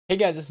Hey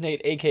guys, it's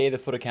Nate, aka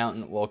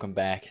TheFutAccountant. Welcome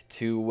back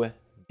to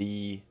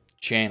the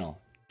channel.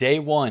 Day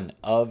one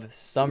of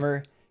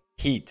Summer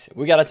Heat.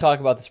 We got to talk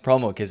about this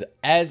promo because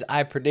as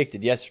I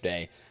predicted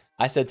yesterday,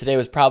 I said today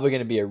was probably going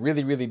to be a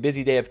really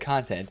busy day of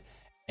content,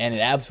 and it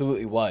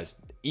absolutely was.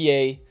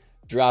 EA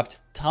dropped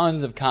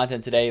tons of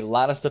content today, a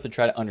lot of stuff to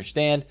try to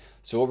understand.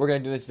 So what we're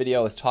going to do in this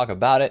video is talk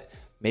about it,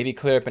 maybe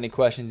clear up any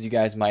questions you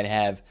guys might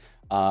have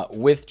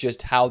with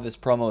just how this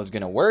promo is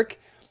going to work.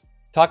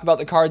 Talk about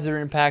the cards that are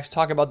in packs,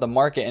 talk about the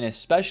market, and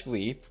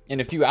especially in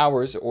a few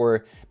hours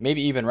or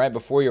maybe even right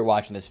before you're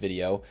watching this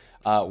video,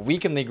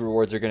 weekend league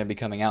rewards are going to be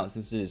coming out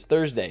since it is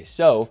Thursday.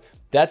 So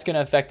that's going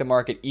to affect the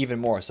market even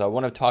more. So I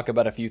want to talk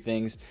about a few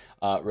things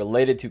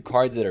related to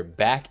cards that are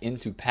back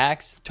into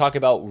packs, talk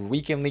about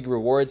weekend league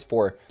rewards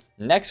for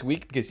next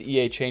week because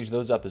EA changed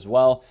those up as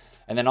well,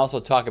 and then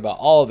also talk about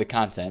all of the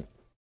content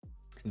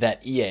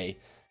that EA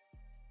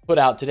put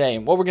out today.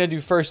 And what we're going to do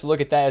first to look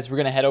at that is we're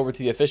going to head over to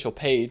the official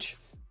page,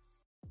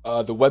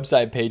 the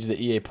website page that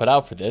EA put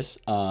out for this.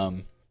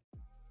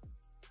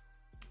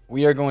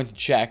 We are going to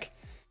check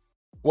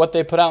what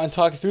they put out and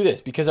talk through this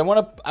because I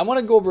want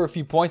to go over a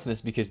few points in this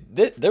because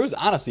there was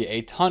honestly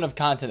a ton of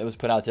content that was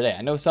put out today.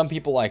 I know some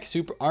people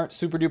aren't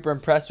super duper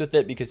impressed with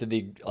it because of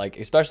the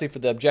especially for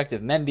the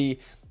objective Mendy,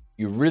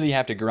 you really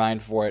have to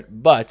grind for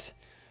it. But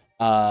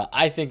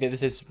I think that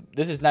this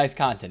is nice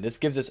content. This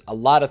gives us a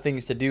lot of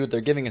things to do.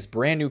 They're giving us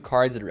brand new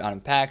cards that are out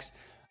in packs.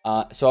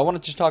 So I want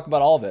to just talk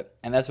about all of it,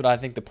 and that's what I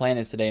think the plan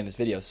is today in this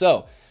video.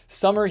 So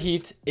Summer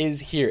Heat is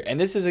here, and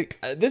this is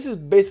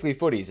basically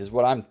footies, is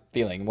what I'm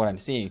feeling, what I'm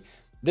seeing.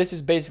 This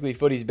is basically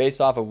footies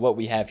based off of what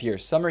we have here.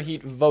 Summer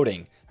Heat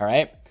voting. All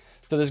right.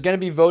 So there's going to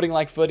be voting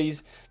like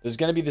footies. There's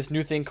going to be this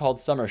new thing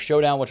called Summer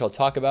Showdown, which I'll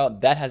talk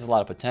about. That has a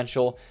lot of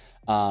potential.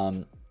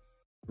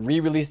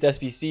 Re-released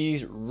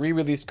SBCs,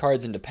 re-released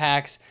cards into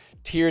packs,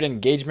 tiered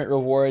engagement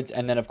rewards,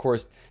 and then of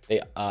course they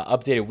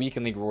updated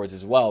weekend league rewards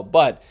as well.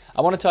 But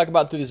I want to talk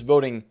about this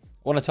voting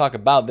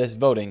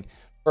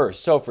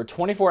first. So for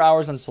 24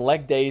 hours on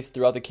select days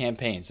throughout the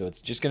campaign, so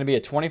it's just going to be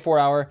a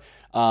 24-hour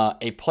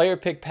a player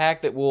pick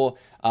pack that will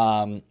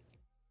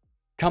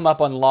come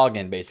up on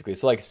login basically.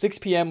 So like 6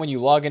 p.m. when you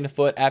log into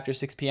Foot, after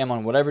 6 p.m.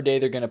 on whatever day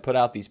they're going to put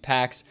out these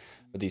packs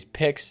or these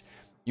picks,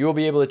 you will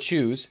be able to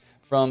choose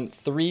from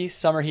 3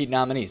 Summer Heat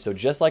nominees. So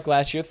just like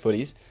last year with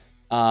Footies,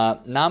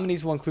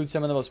 nominees will include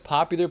some of the most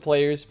popular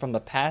players from the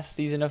past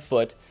season of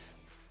Foot.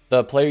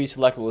 The player you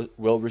select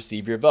will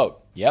receive your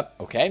vote. Yep,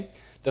 okay.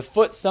 The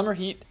Foot Summer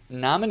Heat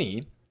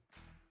nominee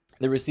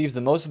that receives the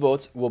most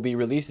votes will be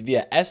released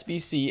via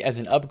SBC as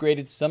an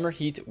upgraded Summer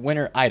Heat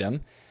winner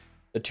item.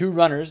 The 2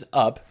 runners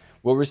up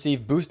will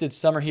receive boosted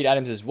Summer Heat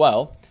items as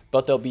well,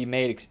 but they'll be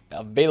made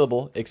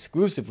available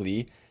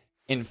exclusively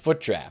in Foot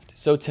Draft.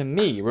 So to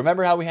me,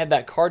 remember how we had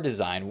that card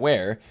design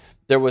where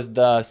there was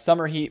the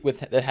Summer Heat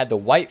that had the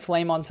white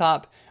flame on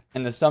top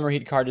and the Summer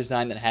Heat card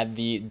design that had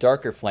the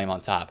darker flame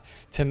on top.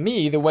 To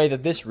me, the way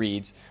that this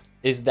reads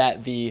is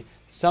that the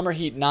Summer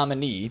Heat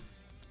nominee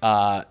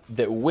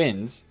that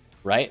wins,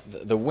 right,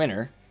 the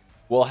winner,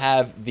 will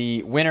have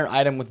the winner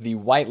item with the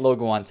white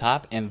logo on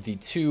top, and the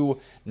 2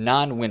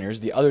 non-winners,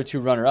 the other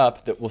 2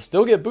 runner-up that will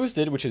still get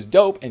boosted, which is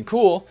dope and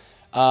cool,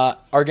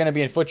 are going to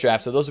be in Foot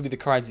Draft. So those will be the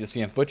cards you'll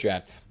see in Foot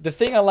Draft. The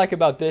thing I like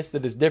about this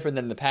that is different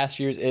than the past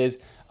years is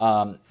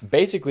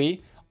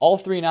basically all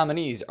 3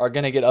 nominees are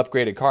going to get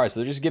upgraded cards. So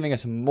they're just giving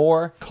us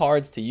more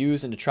cards to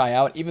use and to try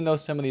out, even though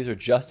some of these are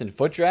just in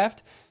Foot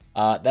Draft.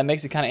 That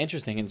makes it kind of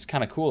interesting, and it's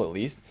kind of cool at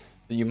least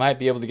that you might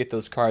be able to get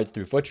those cards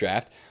through Foot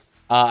Draft.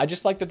 I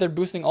just like that they're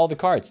boosting all the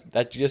cards.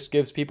 That just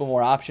gives people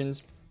more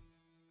options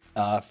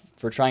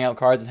for trying out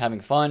cards and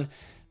having fun.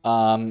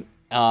 And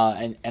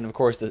of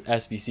course, the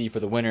SBC for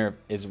the winner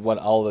is what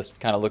all of us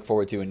kind of look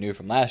forward to and knew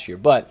from last year.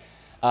 But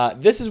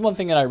this is one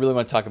thing that I really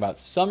want to talk about.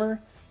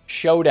 Summer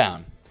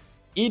Showdown.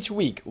 Each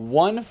week,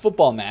 1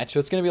 football match. So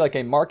it's going to be like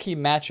a marquee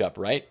matchup,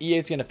 right? EA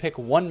is going to pick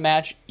 1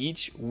 match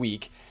each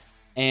week.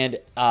 And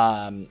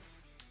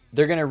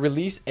they're going to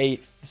release a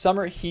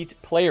Summer Heat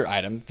player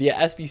item via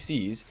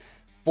SBCs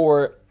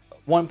for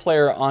 1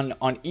 player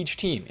on each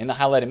team in the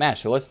highlighted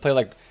match. So let's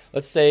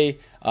say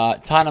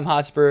Tottenham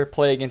Hotspur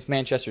play against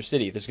Manchester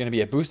City. There's going to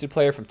be a boosted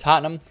player from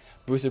Tottenham,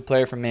 boosted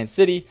player from Man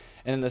City,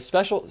 and then the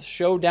special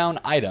showdown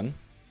item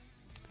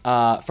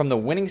from the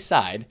winning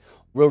side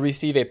will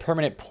receive a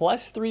permanent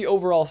 +3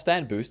 overall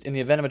stat boost. In the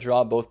event of a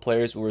draw, both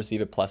players will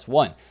receive a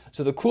 +1.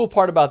 So the cool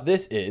part about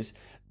this is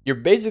you're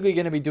basically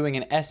going to be doing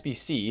an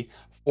SBC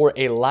for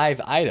a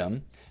live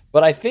item,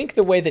 but I think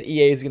the way that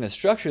EA is going to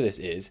structure this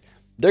is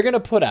they're going to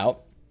put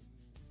out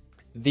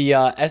the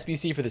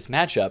SBC for this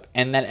matchup,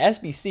 and then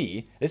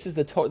SBC, this is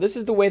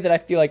the way that I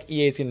feel like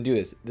EA is going to do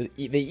this, the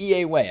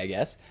EA way, I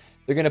guess.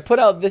 They're going to put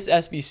out this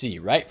SBC,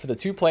 right, for the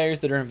 2 players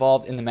that are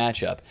involved in the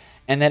matchup,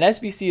 and that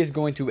SBC is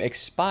going to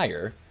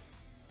expire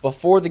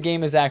before the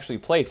game is actually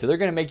played. So they're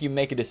going to make you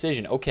make a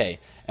decision. Okay,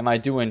 am I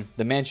doing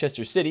the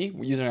Manchester City,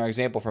 using our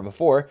example from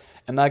before,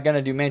 am I going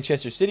to do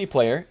Manchester City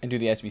player and do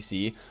the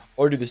SBC,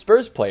 or do the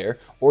Spurs player,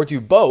 or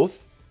do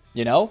both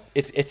You know,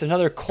 it's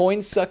another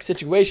coin suck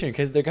situation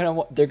because they're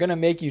gonna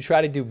make you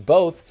try to do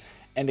both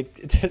and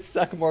to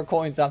suck more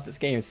coins off this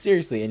game.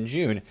 Seriously, in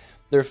June,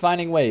 they're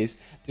finding ways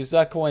to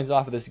suck coins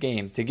off of this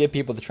game to get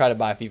people to try to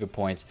buy FIFA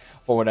points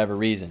for whatever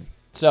reason.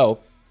 So,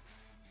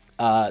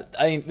 I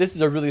mean, this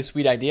is a really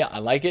sweet idea. I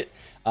like it.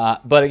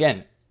 But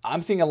again,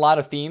 I'm seeing a lot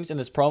of themes in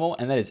this promo,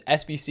 and that is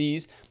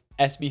SBCs,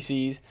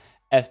 SBCs,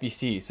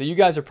 SBCs. So you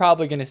guys are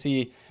probably going to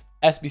see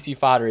SBC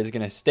fodder is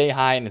going to stay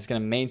high and it's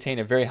going to maintain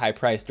a very high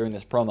price during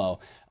this promo.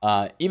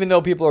 Even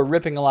though people are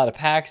ripping a lot of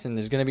packs and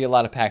there's going to be a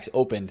lot of packs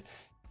opened,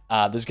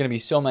 there's going to be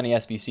so many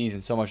SBCs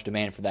and so much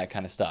demand for that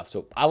kind of stuff.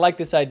 So I like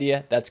this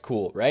idea. That's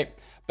cool, right?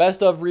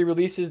 Best of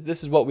re-releases.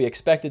 This is what we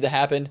expected to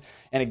happen.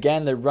 And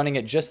again, they're running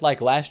it just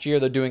like last year.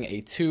 They're doing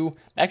actually,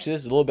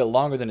 this is a little bit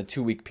longer than a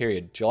 2-week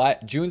period.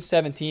 June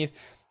 17th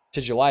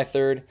to July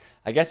 3rd.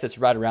 I guess it's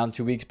right around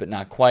 2 weeks, but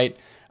not quite.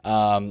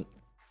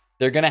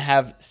 They're going to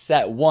have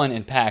set 1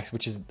 in packs,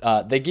 which is,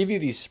 they give you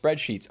these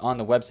spreadsheets on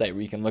the website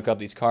where you can look up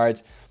these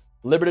cards.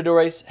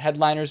 Libertadores,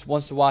 headliners,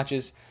 wants to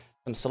watches,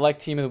 some select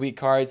team of the week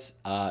cards,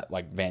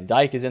 like Van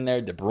Dijk is in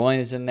there, De Bruyne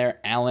is in there,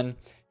 Allen,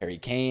 Harry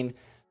Kane,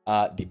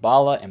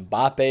 Dybala,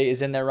 Mbappe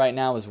is in there right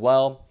now as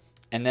well.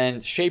 And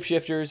then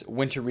Shapeshifters,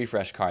 Winter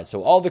Refresh cards.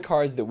 So all the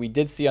cards that we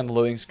did see on the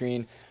loading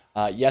screen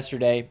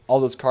yesterday,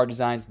 all those card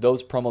designs,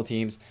 those promo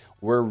teams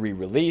were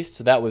re-released.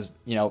 So that was,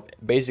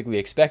 basically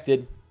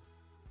expected.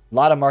 A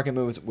lot of market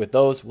moves with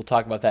those. We'll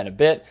talk about that in a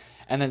bit.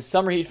 And then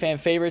Summer Heat fan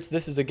favorites.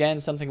 This is, again,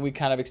 something we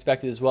kind of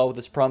expected as well with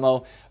this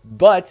promo,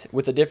 but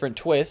with a different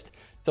twist.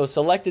 So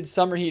selected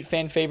Summer Heat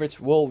fan favorites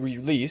will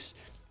release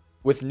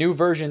with new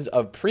versions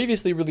of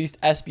previously released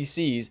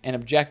SBCs and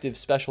Objective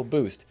Special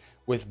Boost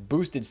with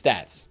boosted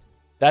stats.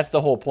 That's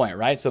the whole point,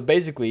 right? So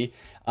basically,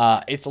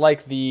 it's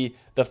like the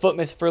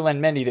Footmas Ferland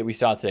Mendy that we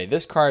saw today.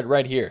 This card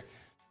right here.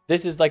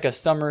 This is like a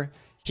Summer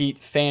Heat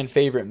fan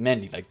favorite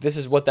Mendy. Like, this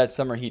is what that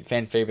Summer Heat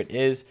fan favorite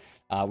is.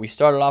 We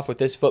started off with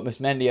this Footmas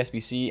Mendy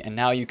SBC, and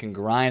now you can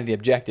grind the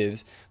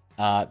objectives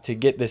to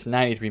get this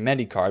 93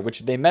 Mendy card,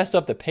 which they messed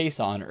up the pace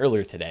on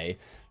earlier today,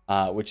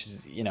 which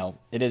is,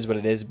 it is what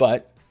it is,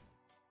 but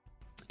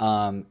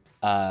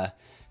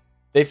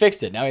they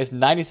fixed it. Now he has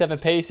 97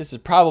 pace. This is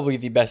probably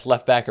the best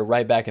left back or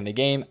right back in the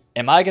game.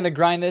 Am I going to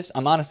grind this?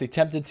 I'm honestly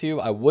tempted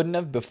to. I wouldn't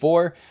have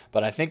before,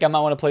 but I think I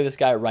might want to play this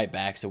guy at right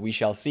back, so we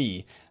shall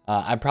see.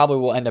 I probably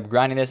will end up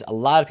grinding this. A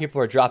lot of people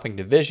are dropping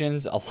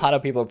divisions. A lot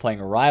of people are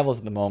playing rivals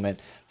at the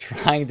moment,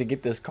 trying to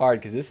get this card,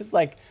 because this is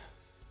like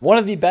one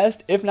of the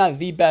best, if not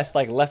the best,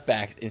 like left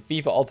backs in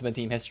FIFA Ultimate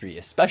Team history,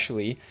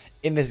 especially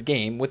in this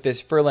game with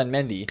this Ferland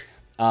Mendy.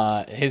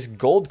 His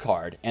gold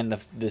card and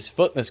this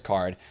Footmas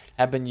card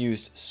have been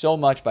used so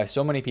much by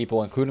so many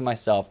people, including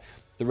myself,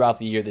 throughout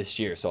the year this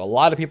year. So a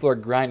lot of people are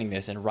grinding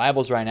this, and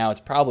Rivals right now, it's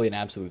probably an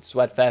absolute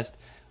sweat fest.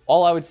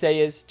 All I would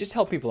say is just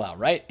help people out,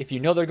 right? If you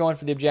know they're going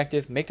for the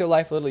objective, make their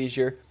life a little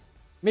easier.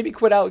 Maybe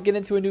quit out, get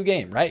into a new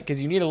game, right? Because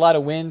you need a lot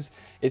of wins.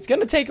 It's going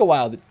to take a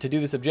while to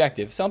do this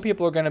objective. Some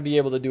people are going to be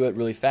able to do it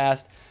really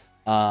fast,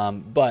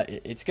 but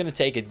it's going to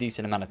take a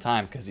decent amount of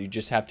time because you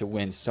just have to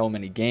win so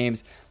many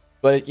games.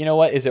 But you know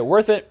what? Is it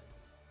worth it?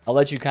 I'll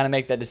let you kind of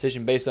make that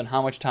decision based on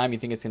how much time you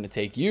think it's going to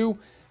take you,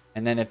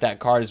 and then if that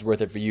card is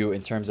worth it for you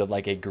in terms of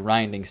like a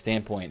grinding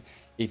standpoint,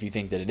 if you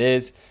think that it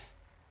is.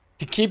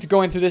 To keep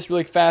going through this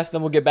really fast,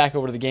 then we'll get back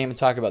over to the game and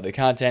talk about the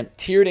content.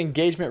 Tiered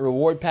engagement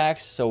reward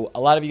packs. So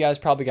a lot of you guys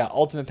probably got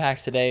ultimate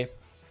packs today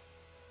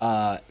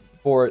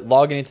for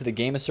logging into the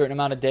game a certain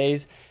amount of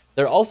days.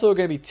 There are also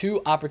going to be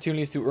 2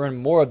 opportunities to earn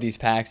more of these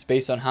packs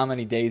based on how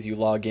many days you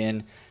log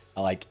in,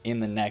 like in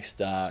the next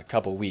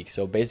couple weeks.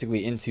 So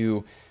basically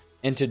into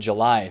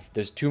July,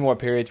 there's 2 more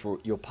periods where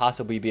you'll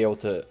possibly be able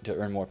to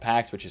earn more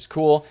packs, which is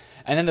cool.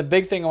 And then the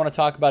big thing I want to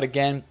talk about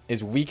again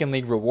is Weekend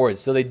League rewards.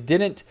 So they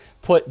didn't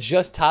put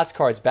just TOTS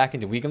cards back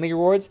into Weekend League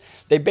rewards.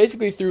 They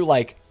basically threw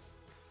like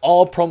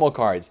all promo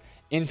cards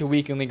into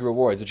Weekend League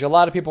rewards, which a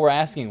lot of people were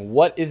asking,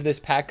 what is this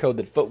pack code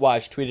that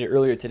Footwatch tweeted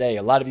earlier today?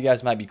 A lot of you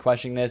guys might be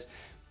questioning this.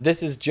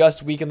 This is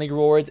just Weekend League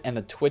rewards and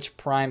the Twitch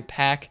Prime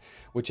pack,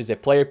 which is a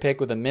player pick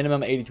with a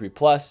minimum 83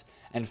 plus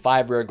and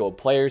 5 rare gold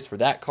players for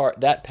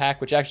that pack,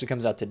 which actually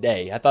comes out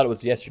today. I thought it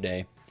was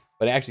yesterday,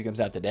 but it actually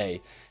comes out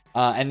today.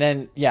 And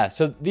then, yeah,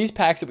 so these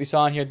packs that we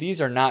saw in here, these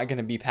are not going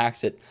to be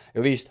packs that,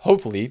 at least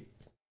hopefully,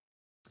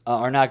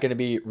 are not going to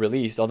be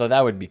released, although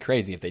that would be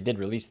crazy if they did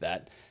release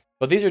that.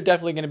 But these are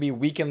definitely going to be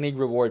Weekend League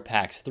reward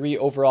packs. 3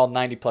 overall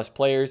 90-plus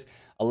players,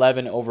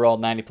 11 overall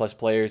 90-plus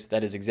players.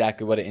 That is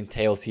exactly what it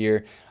entails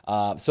here.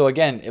 So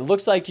again, it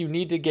looks like you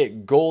need to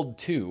get gold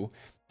 2.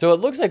 So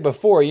it looks like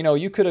before,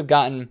 you could have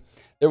gotten...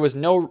 There's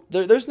no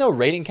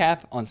rating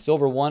cap on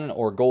silver 1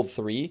 or gold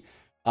 3,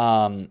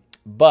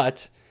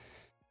 but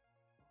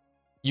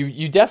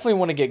you definitely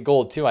want to get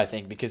gold 2, I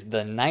think, because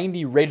the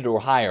 90 rated or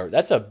higher,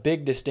 that's a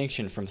big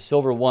distinction from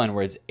silver 1,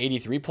 where it's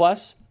 83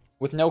 plus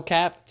with no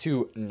cap,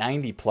 to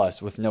 90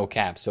 plus with no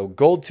cap. So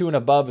gold 2 and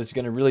above is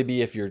going to really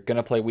be if you're going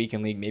to play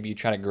Weekend League, maybe you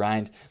try to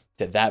grind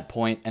to that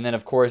point. And then,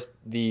 of course,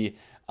 the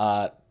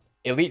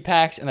elite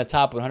packs and the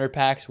top 100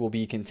 packs will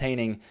be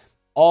containing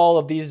all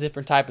of these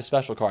different type of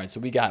special cards. So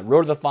we got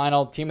Road to the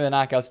Final, Team of the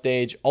Knockout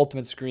Stage,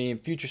 Ultimate Scream,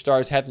 Future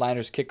Stars,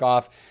 Headliners,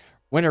 Kickoff,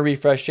 Winter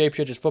Refresh,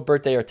 Shapeshifters, Foot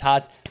Birthday, or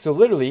Tots. So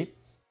literally,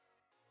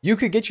 you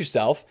could get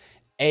yourself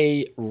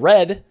a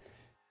red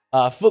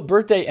Foot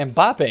Birthday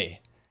Mbappe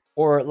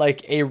or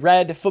like a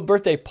red Foot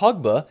Birthday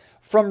Pogba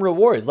from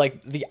rewards.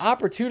 Like the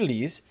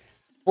opportunities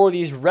for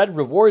these red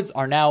rewards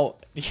are now,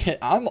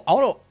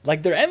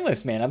 like they're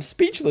endless, man. I'm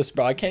speechless,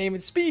 bro. I can't even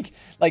speak.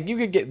 Like you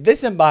could get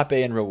this Mbappe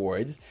in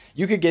rewards.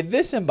 You could get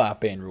this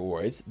Mbappe in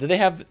rewards. Did they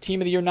have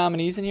Team of the Year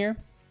nominees in here?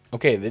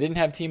 Okay, they didn't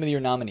have Team of the Year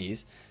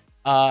nominees.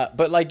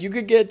 But like you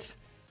could get,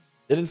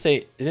 it didn't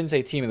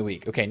say Team of the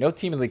Week. Okay, no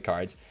Team of the Week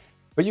cards.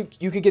 But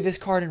you could get this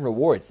card in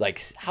rewards.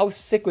 Like how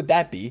sick would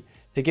that be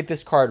to get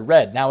this card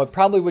red? Now it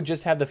probably would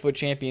just have the Foot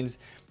Champions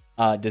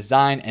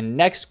design, and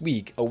next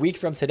week, a week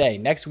from today,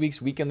 next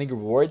week's Weekend League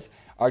rewards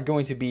are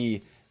going to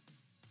be,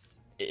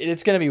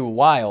 it's going to be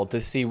wild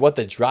to see what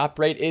the drop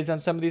rate is on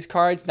some of these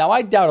cards. Now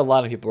I doubt a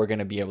lot of people are going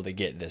to be able to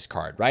get this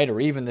card, right? Or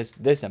even this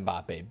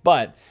Mbappe,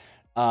 but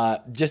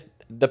just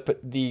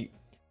the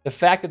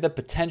fact that the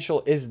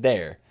potential is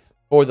there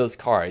for those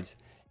cards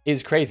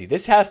is crazy.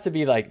 This has to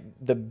be like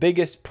the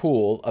biggest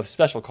pool of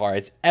special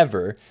cards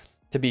ever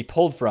to be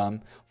pulled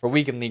from for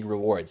Weekend League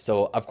rewards.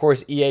 So of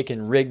course EA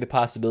can rig the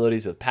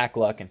possibilities with pack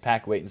luck and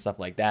pack weight and stuff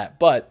like that,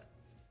 but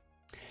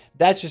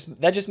that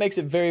just makes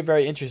it very,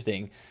 very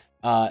interesting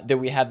that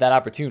we have that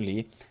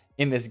opportunity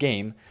in this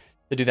game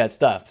to do that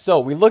stuff. So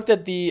we looked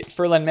at the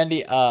Ferland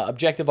Mendy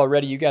objective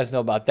already. You guys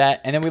know about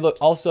that. And then we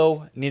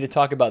also need to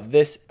talk about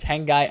this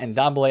Tengai and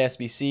Ndombele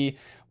SBC,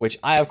 which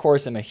I, of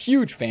course, am a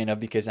huge fan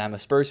of because I'm a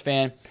Spurs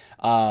fan.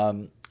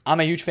 I'm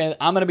a huge fan.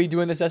 I'm going to be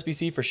doing this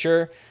SBC for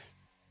sure.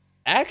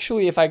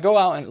 Actually, if I go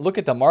out and look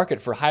at the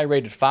market for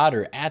high-rated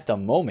fodder at the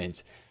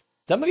moment,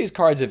 some of these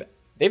cards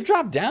they've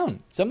dropped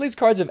down. Some of these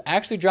cards have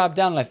actually dropped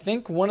down. And I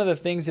think one of the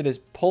things that is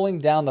pulling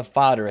down the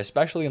fodder,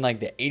 especially in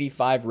like the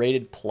 85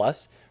 rated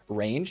plus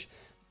range,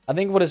 I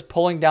think what is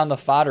pulling down the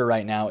fodder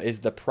right now is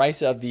the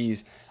price of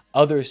these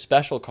other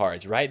special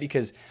cards, right?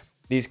 Because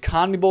these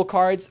CONMEBOL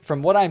cards,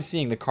 from what I'm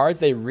seeing, the cards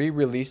they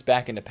re-release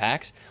back into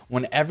packs,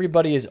 when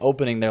everybody is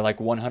opening their like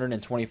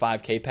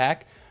 125k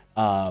pack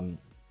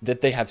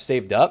that they have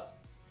saved up,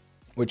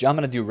 which I'm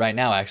going to do right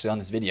now actually on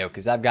this video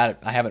because I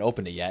haven't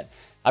opened it yet.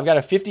 I've got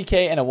a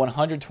 50k and a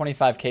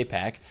 125k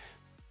pack.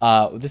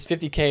 This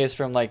 50k is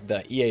from like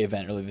the EA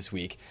event earlier this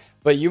week.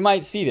 But you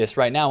might see this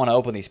right now when I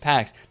open these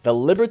packs. The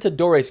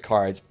Libertadores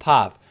cards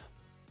pop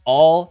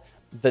all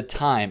the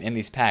time in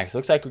these packs.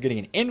 Looks like we're getting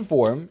an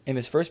Inform in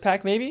this first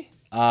pack maybe.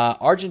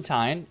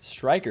 Argentine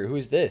striker. Who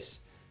is this?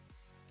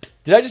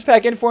 Did I just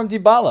pack Inform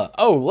Dybala?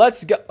 Oh,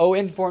 let's go. Oh,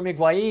 Inform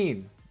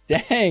Higuain.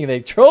 Dang,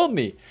 they trolled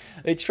me.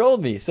 They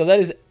trolled me. So that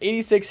is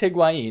 86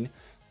 Higuain.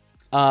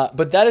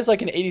 But that is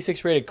like an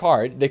 86 rated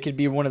card that could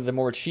be one of the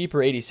more cheaper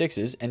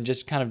 86s and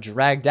just kind of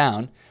drag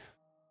down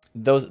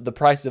the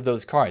prices of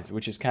those cards,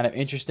 which is kind of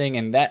interesting.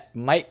 And that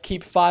might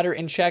keep fodder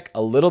in check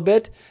a little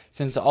bit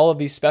since all of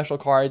these special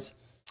cards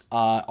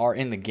are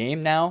in the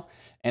game now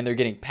and they're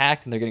getting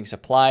packed and they're getting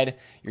supplied.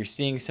 You're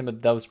seeing some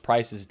of those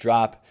prices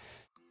drop.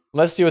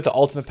 Let's see what the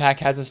Ultimate Pack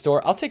has in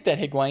store. I'll take that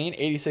Higuain,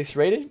 86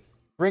 rated.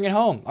 Bring it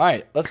home. All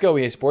right, let's go,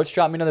 EA Sports.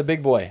 Drop me another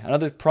big boy,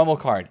 another promo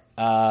card.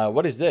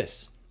 What is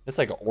this? That's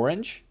like an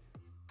orange.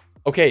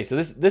 Okay, so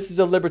this is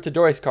a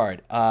Libertadores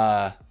card.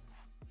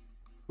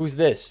 Who's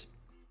this?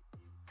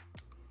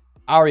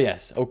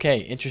 Arias. Okay,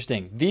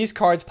 interesting. These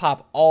cards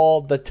pop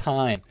all the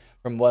time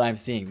from what I'm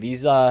seeing.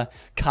 These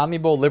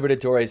CONMEBOL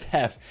Libertadores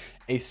have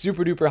a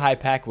super duper high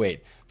pack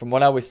weight from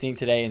what I was seeing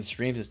today in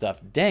streams and stuff.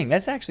 Dang,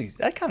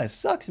 that kind of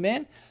sucks,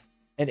 man.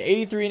 And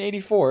 83 and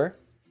 84.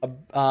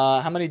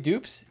 How many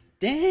dupes?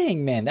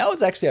 Dang, man, that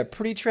was actually a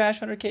pretty trash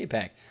 100k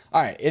pack.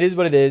 All right, it is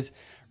what it is.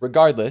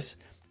 Regardless,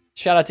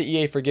 shout out to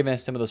EA for giving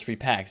us some of those free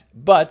packs.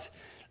 But,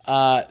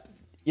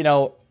 you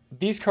know,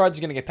 these cards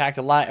are going to get packed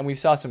a lot, and we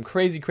saw some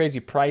crazy, crazy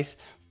price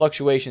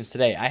fluctuations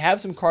today. I have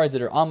some cards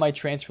that are on my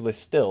transfer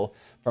list still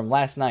from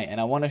last night,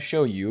 and I want to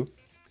show you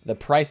the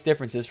price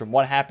differences from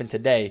what happened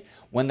today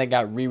when they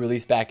got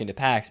re-released back into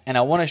packs. And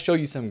I want to show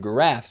you some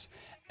graphs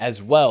as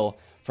well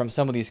from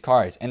some of these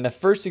cards. And the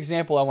first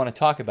example I want to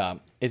talk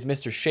about is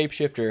Mr.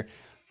 Shapeshifter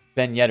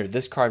Ben Yedder,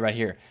 this card right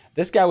here.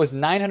 This guy was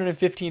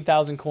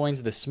 915,000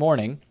 coins this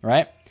morning,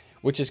 right?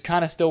 Which is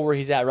kind of still where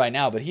he's at right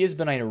now, but he has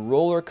been on a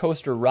roller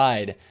coaster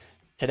ride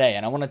today,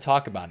 and I want to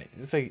talk about it. It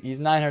looks like he's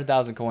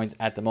 900,000 coins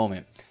at the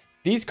moment.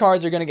 These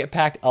cards are going to get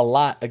packed a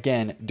lot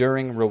again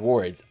during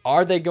rewards.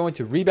 Are they going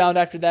to rebound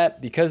after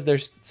that? Because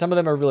there's some of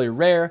them are really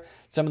rare,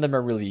 some of them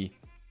are really,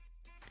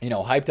 you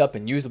know, hyped up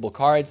and usable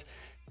cards.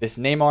 This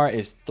Neymar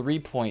is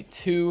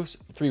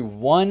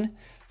 3.231.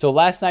 So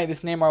last night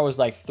this Neymar was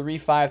like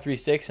 3.5,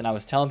 3.6, and I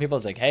was telling people, I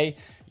was like, hey,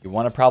 you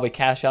want to probably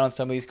cash out on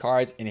some of these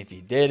cards, and if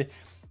you did,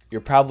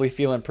 you're probably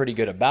feeling pretty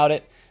good about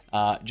it,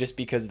 just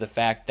because of the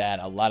fact that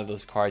a lot of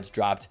those cards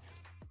dropped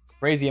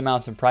crazy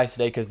amounts in price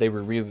today because they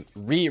were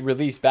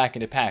re-released back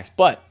into packs.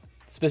 But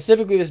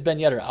specifically this Ben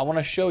Yedder, I want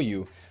to show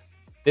you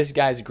this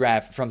guy's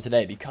graph from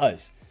today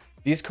because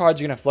these cards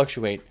are going to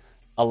fluctuate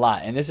a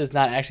lot. And this does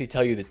not actually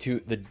tell you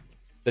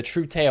the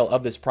true tale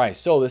of this price.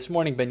 So this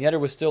morning, Ben Yedder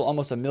was still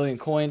almost 1 million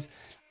coins.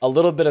 A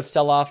little bit of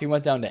sell-off. He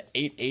went down to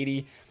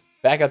 880,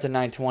 back up to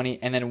 920.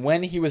 And then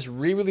when he was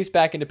re-released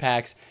back into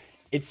packs,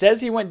 it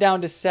says he went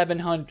down to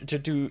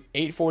 700 to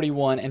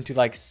 841 and to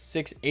like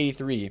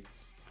 683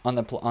 on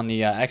the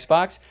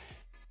Xbox.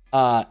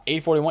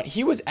 841.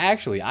 He was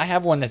actually, I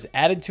have one that's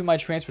added to my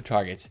transfer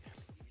targets.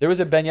 There was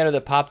a Ben Yedder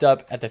that popped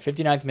up at the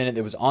 59th minute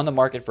that was on the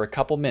market for a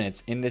couple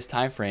minutes in this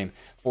time frame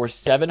for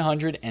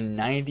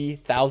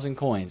 790,000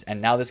 coins.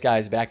 And now this guy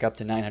is back up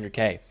to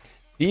 900K.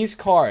 These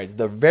cards,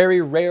 the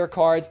very rare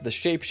cards, the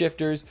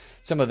shapeshifters,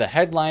 some of the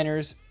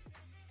headliners,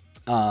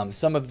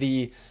 some of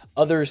the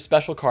other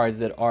special cards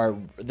that are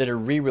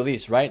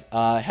re-released, right?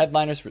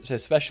 Headliners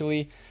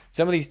especially,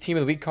 some of these Team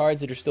of the Week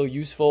cards that are still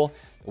useful,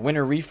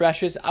 winter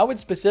refreshes. I would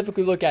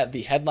specifically look at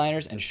the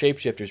headliners and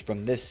shapeshifters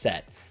from this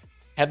set.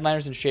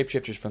 Headliners and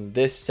shapeshifters from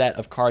this set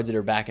of cards that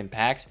are back in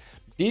packs.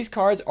 These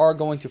cards are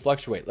going to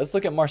fluctuate. Let's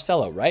look at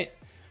Marcelo, right?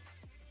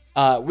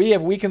 We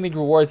have Weekend League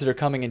rewards that are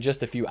coming in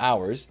just a few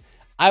hours.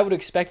 I would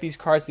expect these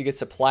cards to get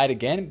supplied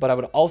again, but I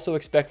would also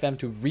expect them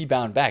to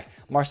rebound back.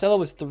 Marcelo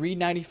was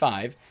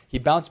 395. He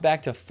bounced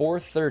back to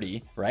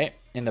 430, right,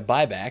 in the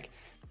buyback.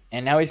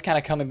 And now he's kind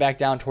of coming back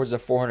down towards the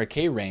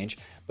 400K range.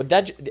 But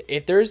that,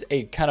 if there's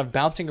a kind of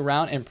bouncing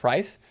around in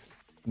price,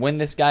 when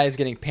this guy is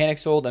getting panic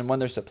sold and when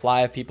there's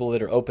supply of people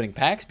that are opening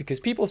packs, because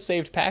people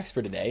saved packs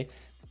for today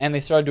and they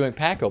started doing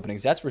pack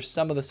openings, that's where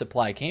some of the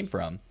supply came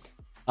from.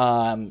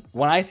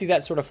 When I see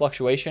that sort of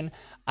fluctuation,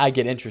 I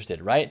get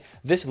interested, right?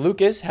 This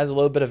Lucas has a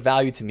little bit of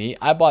value to me.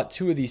 I bought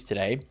 2 of these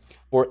today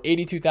for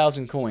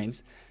 82,000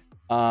 coins,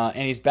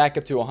 and he's back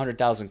up to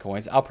 100,000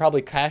 coins. I'll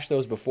probably cash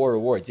those before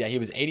rewards. Yeah, he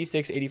was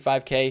 86,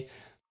 85K,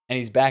 and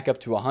he's back up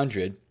to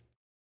 100.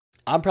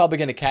 I'm probably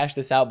going to cash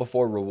this out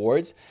before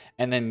rewards,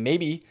 and then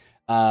maybe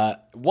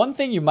one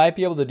thing you might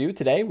be able to do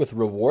today with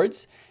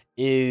rewards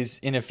is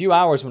in a few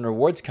hours when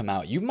rewards come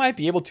out, you might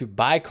be able to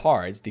buy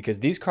cards, because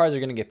these cards are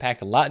going to get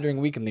packed a lot during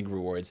Weekend League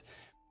rewards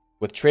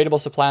with tradable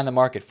supply on the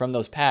market from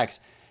those packs.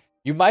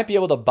 You might be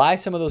able to buy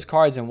some of those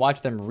cards and watch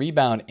them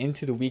rebound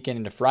into the weekend,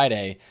 into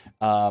Friday,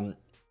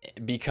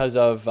 because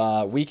of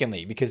Weekend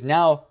League. Because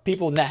now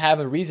people have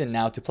a reason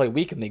now to play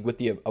Weekend League with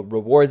the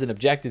rewards and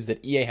objectives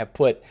that EA have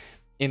put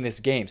in this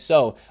game.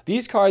 So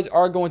these cards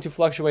are going to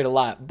fluctuate a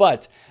lot,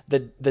 but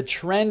the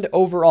trend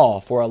overall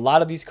for a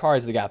lot of these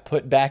cards that got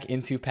put back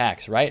into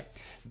packs, right?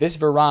 This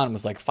Varane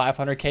was like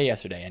 500K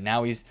yesterday, and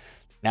now he's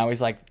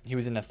like, he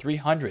was in the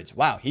 300s.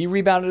 Wow, he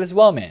rebounded as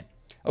well, man.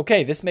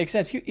 Okay, this makes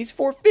sense. He's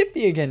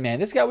 450 again, man.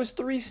 This guy was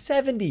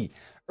 370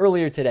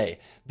 earlier today.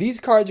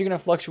 These cards are going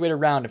to fluctuate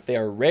around if they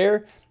are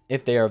rare,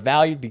 if they are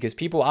valued, because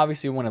people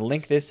obviously want to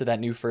link this to that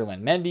new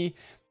Ferland Mendy.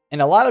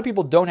 And a lot of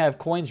people don't have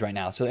coins right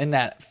now. So in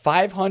that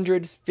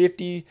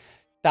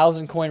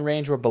 550,000 coin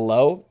range or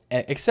below,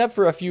 except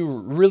for a few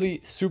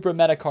really super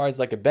meta cards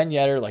like a Ben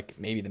Yedder, like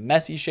maybe the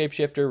Messi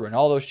shapeshifter,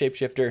 Ronaldo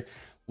shapeshifter,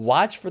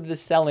 watch for the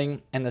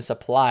selling and the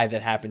supply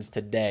that happens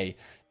today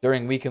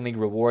during Weekend League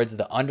rewards.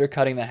 The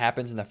undercutting that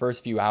happens in the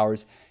first few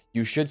hours,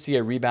 you should see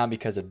a rebound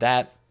because of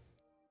that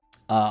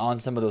on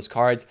some of those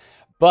cards.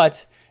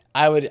 But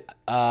I would,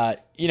 I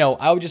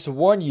would just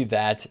warn you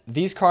that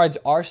these cards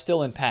are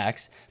still in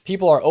packs.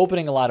 People are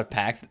opening a lot of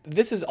packs.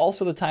 This is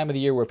also the time of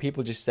the year where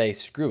people just say,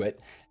 screw it,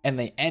 and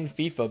they end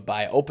FIFA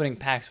by opening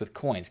packs with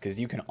coins, because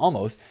you can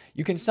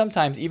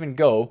sometimes even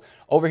go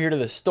over here to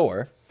the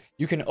store.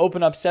 You can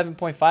open up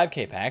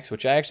 7.5K packs,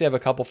 which I actually have a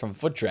couple from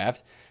Foot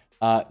Draft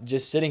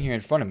just sitting here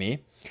in front of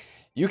me.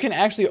 You can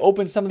actually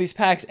open some of these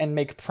packs and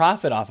make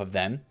profit off of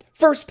them.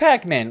 First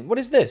pack, man. What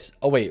is this?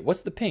 Oh, wait.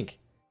 What's the pink?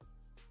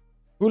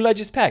 Who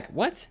Legends pack?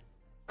 What?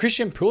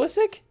 Christian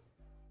Pulisic?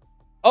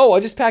 Oh,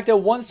 I just packed a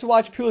Ones to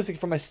Watch Pulisic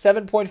from a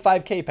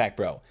 7.5K pack,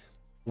 bro.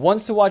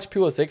 Ones to Watch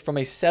Pulisic from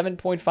a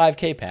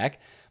 7.5K pack.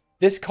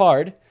 This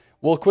card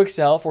will quick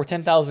sell for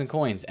 10,000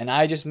 coins, and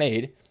I just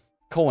made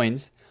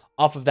coins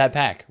off of that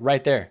pack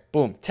right there.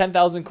 Boom.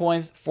 10,000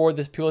 coins for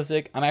this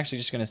Pulisic. I'm actually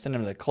just going to send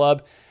him to the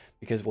club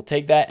because we'll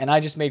take that, and I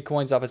just made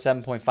coins off a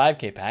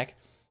 7.5K pack.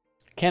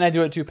 Can I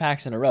do it 2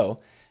 packs in a row?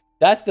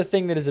 That's the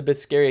thing that is a bit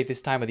scary at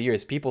this time of the year,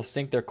 is people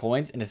sink their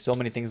coins into so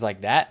many things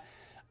like that.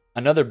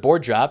 Another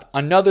board drop,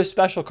 another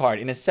special card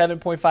in a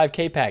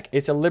 7.5K pack.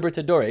 It's a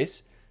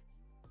Libertadores.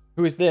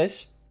 Who is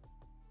this?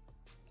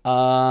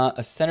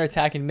 A center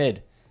attacking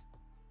mid.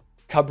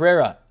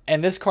 Cabrera.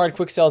 And this card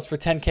quick sells for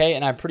 10K,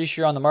 and I'm pretty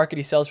sure on the market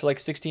he sells for like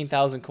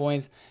 16,000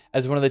 coins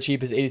as one of the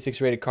cheapest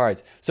 86 rated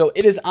cards. So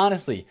it is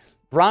honestly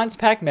bronze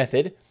pack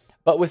method,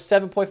 but with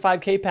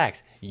 7.5K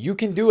packs. You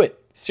can do it.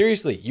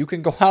 Seriously, you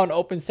can go out and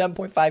open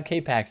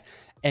 7.5K packs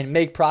and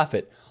make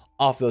profit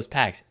off those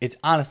packs. It's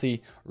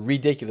honestly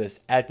ridiculous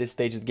at this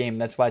stage of the game.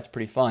 That's why it's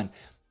pretty fun.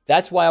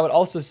 That's why I would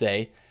also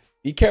say,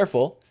 be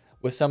careful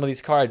with some of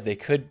these cards. They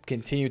could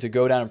continue to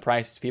go down in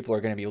price. People are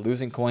going to be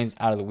losing coins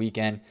out of the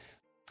weekend.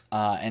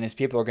 And as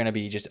people are going to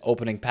be just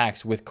opening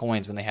packs with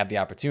coins when they have the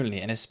opportunity.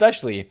 And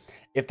especially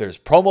if there's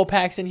promo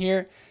packs in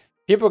here,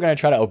 people are going to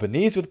try to open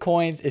these with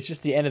coins. It's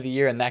just the end of the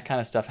year and that kind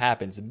of stuff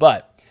happens.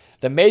 But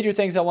the major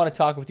things I want to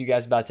talk with you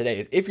guys about today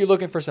is if you're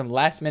looking for some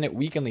last minute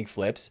weekend league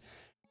flips,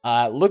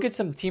 look at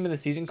some team of the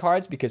season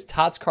cards because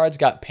Tots cards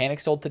got panic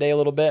sold today a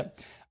little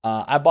bit.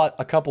 I bought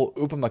a couple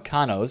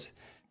Upamecano's.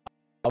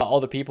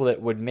 All the people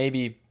that would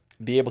maybe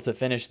be able to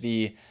finish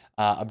the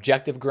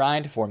objective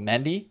grind for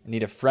Mendy,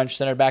 need a French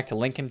center back to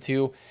link him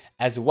to,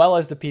 as well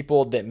as the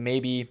people that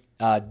maybe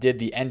did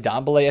the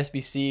Ndombele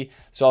SBC.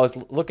 So I was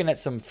looking at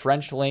some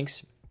French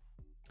links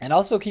and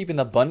also keeping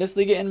the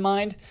Bundesliga in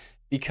mind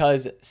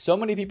because so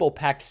many people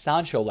packed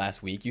Sancho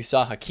last week. You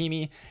saw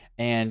Hakimi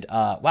and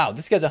wow,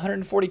 this guy's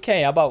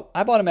 140K. I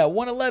bought him at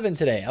 111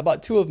 today. I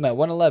bought two of them at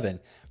 111.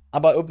 I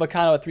bought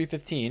Upamecano at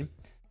 315.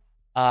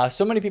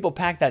 So many people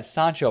packed that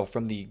Sancho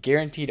from the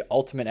guaranteed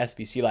ultimate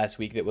SBC last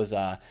week that was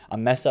a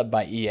mess up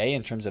by EA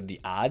in terms of the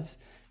odds.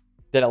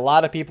 That a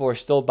lot of people are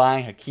still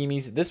buying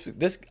Hakimi's.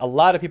 A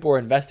lot of people are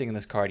investing in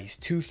this card. He's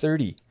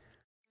 230.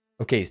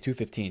 Okay, he's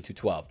 215,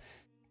 212.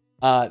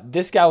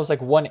 This guy was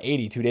like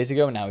 180 2 days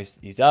ago. Now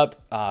he's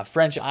up.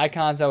 French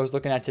icons I was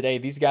looking at today.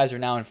 These guys are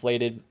now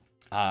inflated.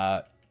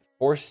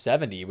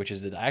 470, which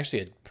is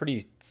actually a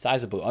pretty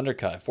sizable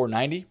undercut.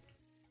 490,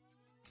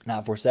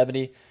 not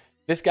 470.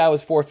 This guy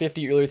was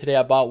 450 earlier today.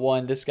 I bought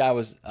one. This guy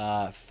was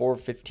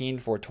 415,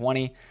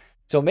 420.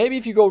 So maybe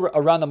if you go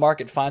around the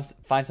market,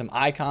 find some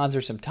icons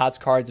or some Tots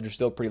cards that are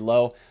still pretty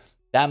low.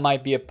 That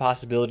might be a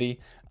possibility.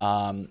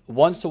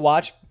 Ones to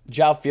watch,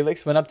 João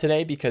Felix went up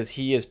today because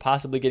he is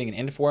possibly getting an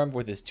inform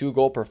with his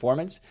 2-goal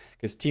performance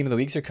because Team of the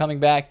Weeks are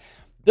coming back.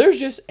 There's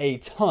just a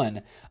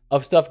ton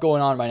of stuff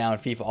going on right now in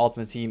FIFA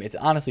Ultimate Team. It's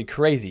honestly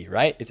crazy,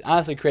 right? It's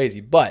honestly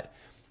crazy, but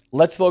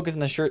let's focus on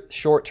the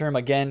short term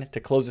again to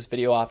close this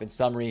video off. In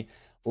summary,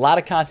 a lot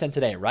of content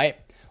today, right?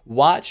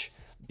 Watch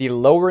the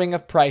lowering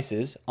of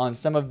prices on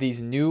some of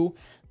these new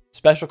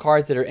special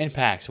cards that are in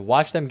packs.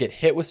 Watch them get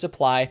hit with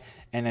supply,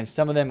 and then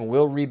some of them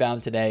will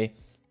rebound today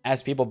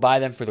as people buy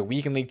them for the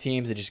weekend league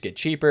teams. They just get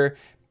cheaper.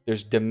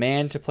 There's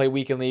demand to play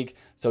weekend league,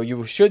 so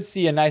you should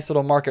see a nice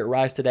little market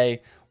rise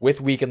today with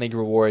weekend league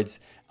rewards.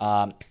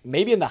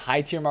 Maybe in the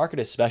high tier market,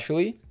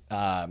 especially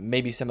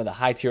maybe some of the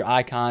high tier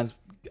icons,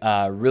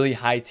 really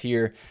high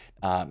tier,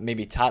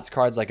 maybe Tots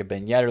cards like a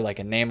Ben Yedder, like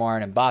a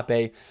Neymar and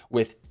Mbappe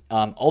with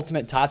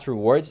ultimate Tots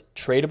rewards,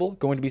 tradable,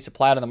 going to be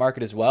supplied on the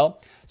market as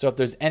well. So if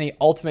there's any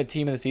ultimate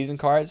team of the season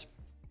cards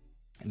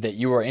that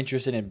you are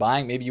interested in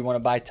buying, maybe you want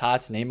to buy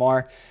Tots,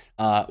 Neymar,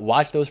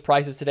 watch those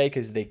prices today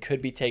because they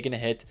could be taking a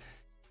hit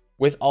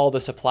with all the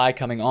supply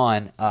coming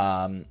on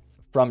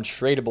from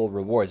tradable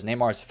rewards.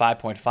 Neymar is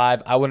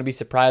 5.5. I wouldn't be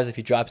surprised if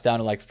he drops down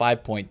to like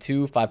 5.2,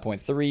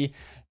 5.3,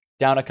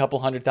 down a couple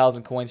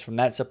 100,000 coins from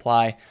that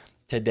supply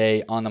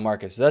today on the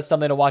market. So that's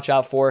something to watch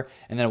out for.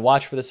 And then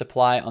watch for the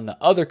supply on the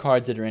other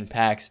cards that are in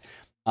packs.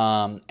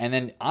 And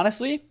then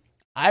honestly,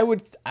 I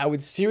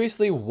would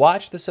seriously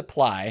watch the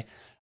supply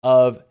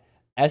of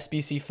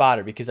SBC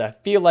fodder because I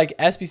feel like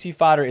SBC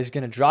fodder is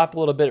going to drop a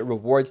little bit of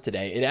rewards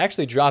today. It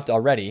actually dropped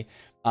already,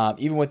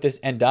 even with this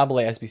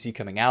Ndombele SBC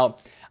coming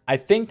out. I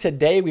think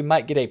today we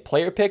might get a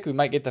player pick. We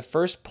might get the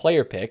first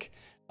player pick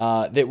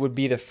that would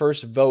be the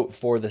first vote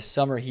for the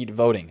summer heat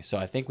voting. So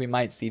I think we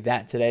might see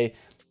that today.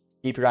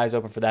 Keep your eyes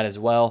open for that as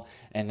well.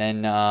 And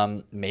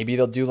then maybe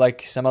they'll do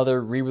like some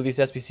other re-release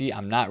SBC.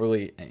 I'm not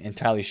really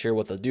entirely sure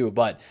what they'll do,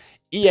 but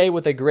EA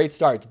with a great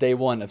start to day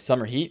one of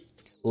summer heat.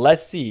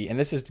 Let's see. And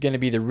this is going to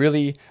be the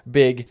really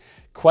big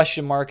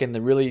question mark and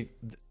the really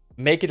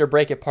make it or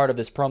break it part of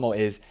this promo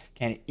is,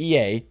 can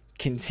EA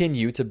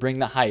continue to bring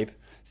the hype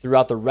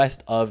throughout the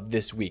rest of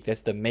this week?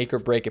 That's the make or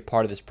break it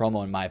part of this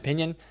promo, in my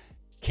opinion.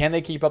 Can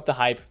they keep up the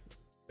hype?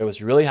 It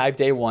was really hype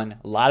day one.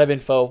 A lot of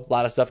info, a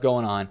lot of stuff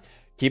going on.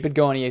 Keep it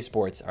going, EA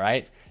Sports, all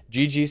right?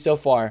 GG so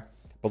far,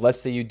 but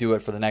let's say you do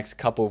it for the next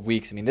couple of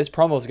weeks. I mean, this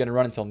promo is going to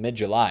run until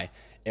mid-July,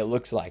 it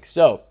looks like.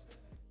 So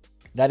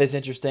that is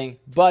interesting.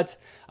 But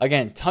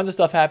again, tons of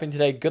stuff happening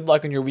today. Good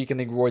luck on your weekend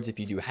league rewards if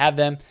you do have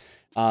them.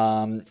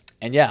 And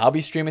yeah, I'll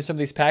be streaming some of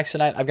these packs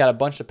tonight. I've got a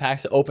bunch of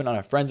packs to open on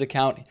a friend's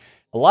account.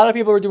 A lot of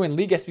people are doing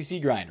League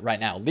SBC grind right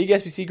now. League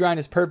SBC grind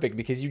is perfect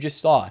because you just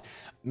saw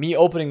me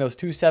opening those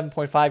two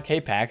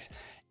 7.5K packs,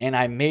 and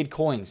I made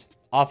coins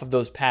off of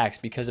those packs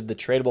because of the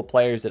tradable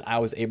players that I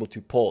was able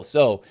to pull.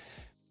 So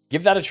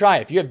give that a try.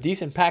 If you have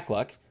decent pack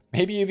luck,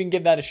 maybe you even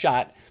give that a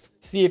shot.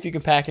 See if you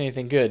can pack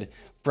anything good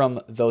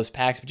from those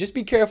packs. But just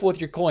be careful with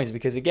your coins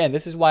because, again,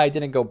 this is why I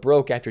didn't go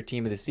broke after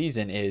Team of the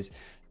Season is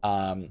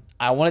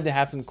I wanted to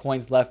have some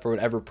coins left for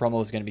whatever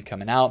promo is going to be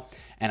coming out.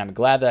 And I'm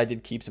glad that I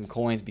did keep some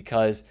coins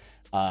because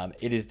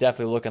it is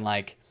definitely looking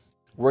like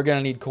we're going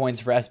to need coins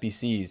for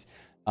SBCs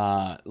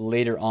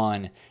later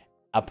on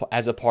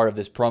as a part of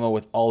this promo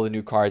with all the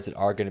new cards that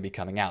are going to be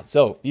coming out.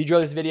 So if you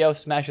enjoyed this video,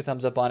 smash a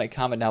thumbs up on it,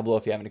 comment down below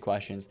if you have any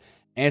questions,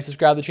 and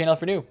subscribe to the channel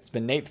if you're new. It's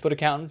been Nate, the Foot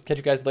Accountant. Catch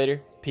you guys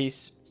later.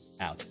 Peace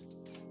out.